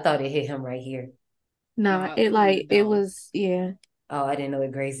shit! I thought it hit him right here. No, it was, yeah. Oh, I didn't know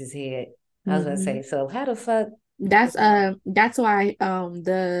it grazed his head. I was gonna say, so how the fuck? That's why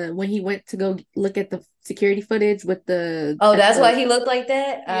when he went to go look at the security footage with the that's why he looked like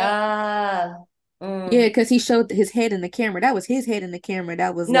that. Yeah, because he showed his head in the camera. That was his head in the camera.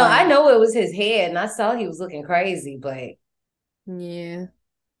 That was I know it was his head, and I saw he was looking crazy, but yeah.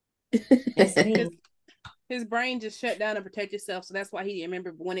 His brain just shut down to protect itself, so that's why he didn't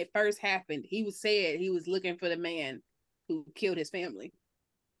remember when it first happened. He said he was looking for the man who killed his family.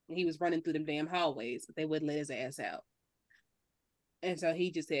 And he was running through them damn hallways, but they wouldn't let his ass out. And so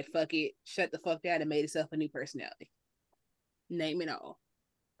he just said, fuck it, shut the fuck down, and made himself a new personality. Name it all.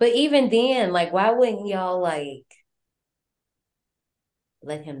 But even then, like, why wouldn't y'all, like,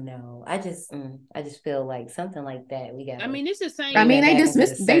 let him know? I just feel like something like that. We got. I mean, it's the same. I mean, they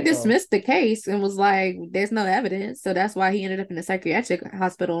dismissed the case and was like, there's no evidence. So that's why he ended up in a psychiatric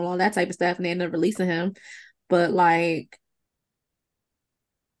hospital and all that type of stuff. And they ended up releasing him. But like,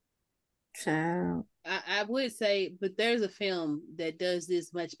 child. I would say, but there's a film that does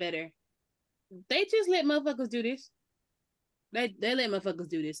this much better. They just let motherfuckers do this. They let motherfuckers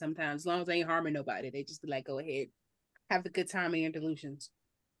do this sometimes, as long as they ain't harming nobody. They just like, go ahead, have a good time in your delusions,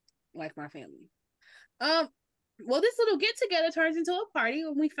 like my family. Well, this little get together turns into a party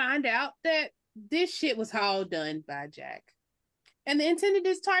when we find out that this shit was all done by Jack, and the intended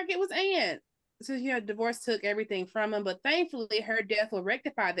target was Anne. So divorce took everything from him, but thankfully her death will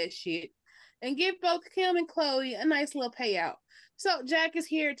rectify that shit and give both Kim and Chloe a nice little payout. So Jack is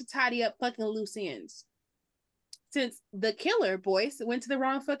here to tidy up fucking loose ends. Since the killer boys went to the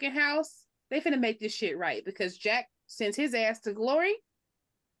wrong fucking house, they finna make this shit right, because Jack sends his ass to glory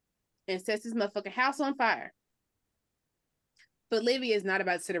and sets his motherfucking house on fire. But Livy is not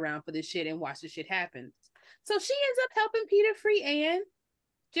about to sit around for this shit and watch this shit happen. So she ends up helping Peter free Anne,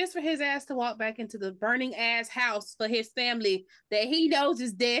 just for his ass to walk back into the burning ass house for his family that he knows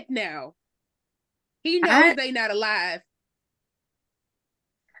is dead now. He knows they not alive.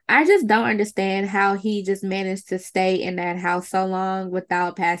 I just don't understand how he just managed to stay in that house so long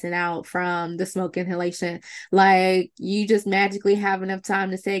without passing out from the smoke inhalation. Like, you just magically have enough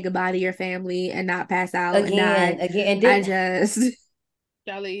time to say goodbye to your family and not pass out and die. I just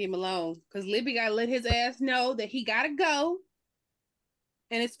y'all leave him alone, because Libby gotta let his ass know that he gotta go.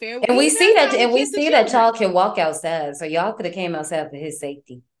 And it's fair. And we see that y'all can walk outside, so y'all could have came outside for his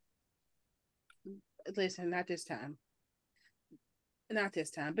safety. Listen, not this time. Not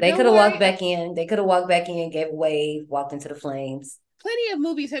this time. But they could have walked back in. They could have walked back in, gave a wave, walked into the flames. Plenty of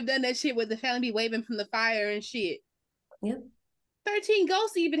movies have done that shit with the family be waving from the fire and shit. Yep. 13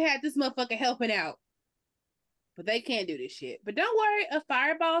 Ghosts even had this motherfucker helping out. But they can't do this shit. But don't worry, a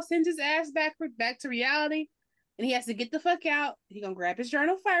fireball sends his ass back to reality, and he has to get the fuck out. He's gonna grab his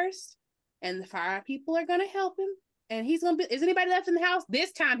journal first, and the fire people are gonna help him. And he's gonna be, is anybody left in the house?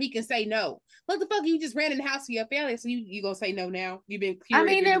 This time he can say no. What the fuck? You just ran in the house for your family, so you gonna say no now? You've been I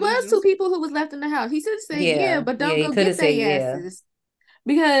mean, there was 2 people who was left in the house. He should say yeah, but don't go get their asses.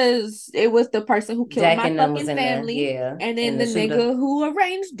 Because it was the person who killed my fucking family, and then the nigga who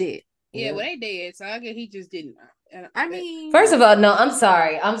arranged it. Yeah, well, they dead, so I guess he just didn't. I mean, first of all, no, I'm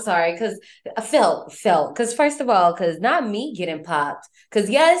sorry, because I felt, because first of all, because not me getting popped, because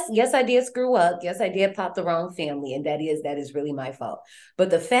yes, I did screw up, yes, I did pop the wrong family, and that is really my fault. But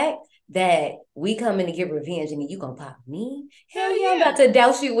the fact that we come in to get revenge and you gonna pop me, hell yeah, I'm about to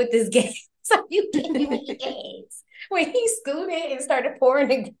douse you with this gas. So you getting me gas. When he scooted and started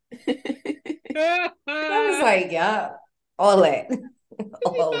pouring I was like, yeah, all that. He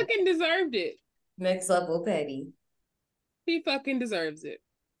fucking deserved it. Next level petty. He fucking deserves it.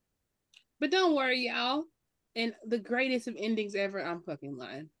 But don't worry, y'all. And the greatest of endings ever, I'm fucking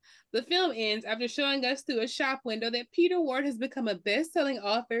lying. The film ends after showing us through a shop window that Peter Ward has become a best-selling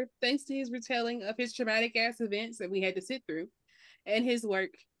author thanks to his retelling of his traumatic-ass events that we had to sit through, and his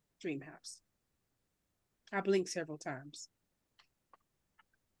work, Dream House. I blinked several times.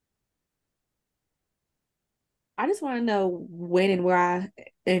 I just want to know when and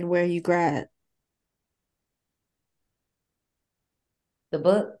where you grad. The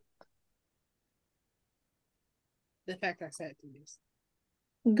book. The fact I sat through this.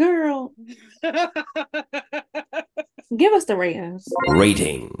 Girl. Give us the ratings.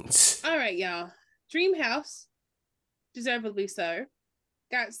 Ratings. All right, y'all. Dream House, deservedly so,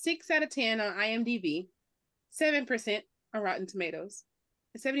 got 6 out of 10 on IMDb, 7% on Rotten Tomatoes,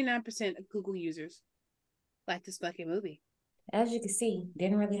 and 79% of Google users like this fucking movie. As you can see,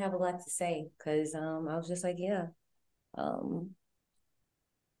 didn't really have a lot to say because I was just like, yeah,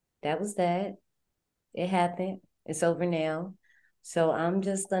 that was that. It happened. It's over now. So I'm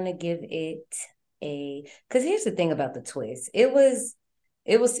just gonna give it because here's the thing about the twist. It was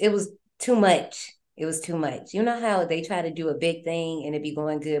too much. It was too much. You know how they try to do a big thing and it be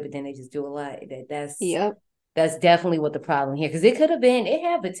going good, but then they just do a lot. That's definitely what the problem here, because it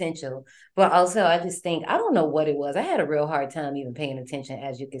had potential, but also I just think, I don't know what it was. I had a real hard time even paying attention,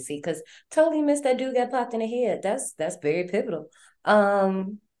 as you can see, because totally missed that dude got popped in the head. That's very pivotal.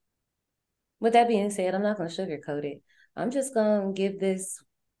 With that being said, I'm not going to sugarcoat it. I'm just going to give this,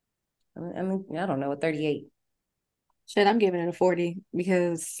 I don't know, a 38. Shit, I'm giving it a 40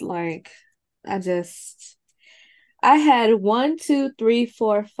 because, like, I had 1, 2, 3,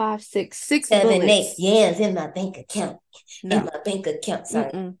 4, 5, 6, 6 7, bullets. 8 yens in my bank account. No. In my bank account.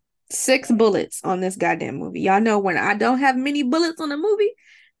 Sorry. 6 bullets on this goddamn movie. Y'all know when I don't have many bullets on a movie.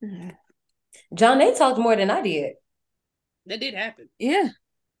 John, they talked more than I did. That did happen. Yeah.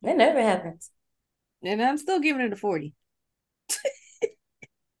 That never happens. And I'm still giving it a 40.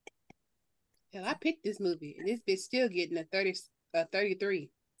 Hell, I picked this movie, and this bitch still getting a 33.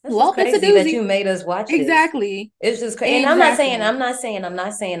 That's just crazy that you made us watch this. Exactly. It's just crazy. And I'm not saying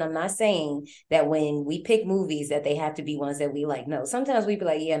that when we pick movies that they have to be ones that we like. No, sometimes we be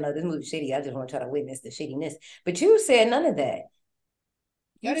like, yeah, no, this movie's shitty. I just want to try to witness the shittiness. But you said none of that.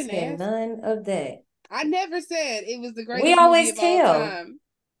 You said none of that. I never said it was the greatest movie of all time.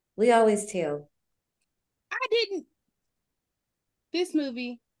 We always tell. I didn't. This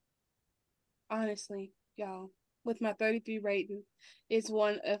movie, honestly, y'all, with my 33 rating, is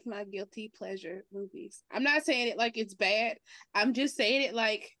one of my guilty pleasure movies. I'm not saying it like it's bad. I'm just saying it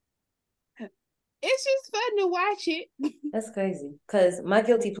like it's just fun to watch it. That's crazy. Because my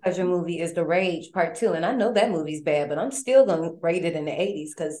guilty pleasure movie is The Rage Part 2. And I know that movie's bad, but I'm still going to rate it in the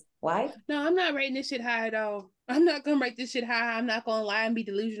 80s. Because why? No, I'm not rating this shit high at all. I'm not going to rate this shit high. I'm not going to lie and be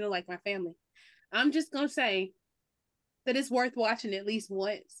delusional like my family. I'm just going to say that it's worth watching at least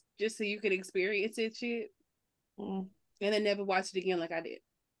once, just so you can experience it shit. And then never watch it again like I did.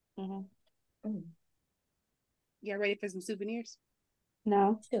 Y'all ready for some souvenirs?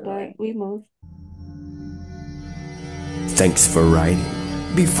 No, Sure. but we moved. Thanks for riding.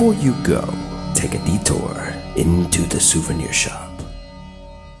 Before you go, take a detour into the souvenir shop.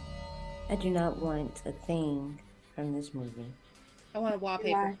 I do not want a thing from this movie. I want a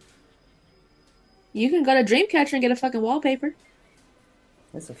wallpaper. Why? You can go to Dreamcatcher and get a fucking wallpaper.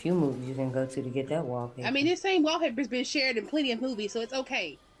 There's a few movies you can go to get that wallpaper. I mean, this same wallpaper's been shared in plenty of movies, so it's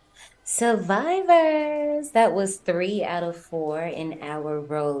okay. Survivors. That was 3 out of 4 in our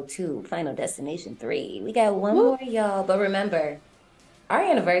road to Final Destination 3. We got one more, y'all. But remember, our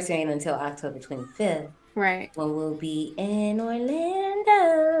anniversary ain't until October 25th. Right. When we'll be in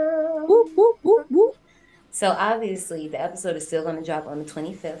Orlando. Whoop, whoop, whoop, whoop. So obviously, the episode is still going to drop on the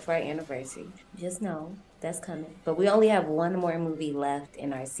 25th for our anniversary. Just know that's coming. But we only have one more movie left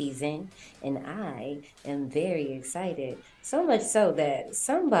in our season, and I am very excited. So much so that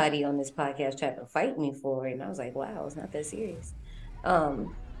somebody on this podcast tried to fight me for it, and I was like, wow, it's not that serious.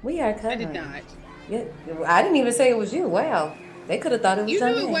 We are covering. I did not. Yeah, I didn't even say it was you. Wow. They could have thought it was you.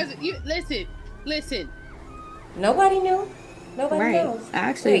 You knew it wasn't. You listen. Nobody knew. Nobody knows.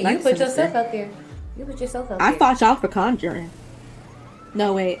 Actually, you put yourself out there. You put yourself out there. I fought y'all for Conjuring.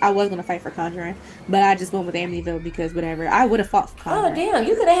 No, wait, I was gonna fight for Conjuring, but I just went with Amityville because whatever. I would have fought for Conjuring. Oh damn!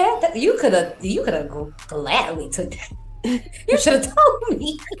 You could have had that. You could have gladly took that. You should have told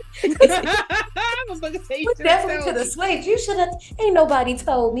me. I was gonna say you definitely could have swayed. You should have. Ain't nobody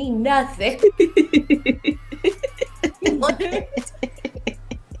told me nothing.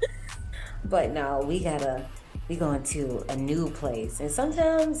 But no, we going to a new place, and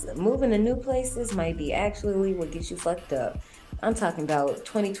sometimes moving to new places might be actually what gets you fucked up. I'm talking about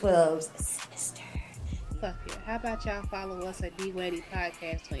 2012's Sinister. Fuck yeah. How about y'all follow us at D180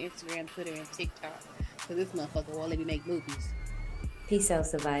 Podcast on Instagram, Twitter, and TikTok? Because this motherfucker won't let me make movies. Peace out,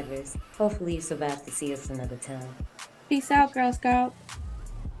 survivors. Hopefully you survive to see us another time. Peace out, Girl Scout.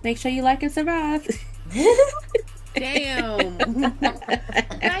 Make sure you like and survive. Damn.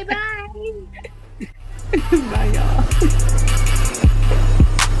 Bye-bye. Bye, y'all.